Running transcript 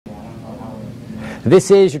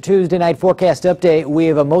This is your Tuesday night forecast update. We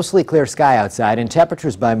have a mostly clear sky outside, and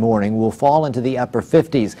temperatures by morning will fall into the upper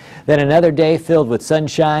 50s. Then another day filled with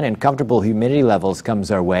sunshine and comfortable humidity levels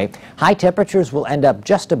comes our way. High temperatures will end up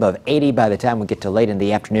just above 80 by the time we get to late in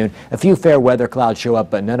the afternoon. A few fair weather clouds show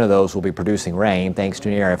up, but none of those will be producing rain thanks to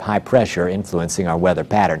an area of high pressure influencing our weather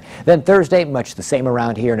pattern. Then Thursday, much the same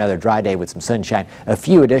around here. Another dry day with some sunshine. A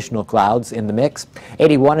few additional clouds in the mix.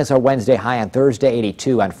 81 is our Wednesday high on Thursday.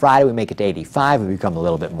 82 on Friday. We make it to 85. We become a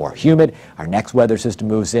little bit more humid. Our next weather system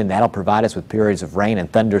moves in. That'll provide us with periods of rain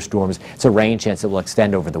and thunderstorms. It's a rain chance that will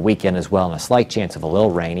extend over the weekend as well, and a slight chance of a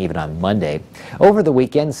little rain even on Monday. Over the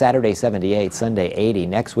weekend, Saturday 78, Sunday 80,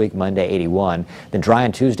 next week Monday 81, then dry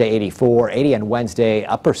on Tuesday 84, 80 on Wednesday,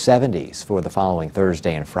 upper 70s for the following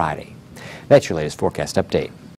Thursday and Friday. That's your latest forecast update.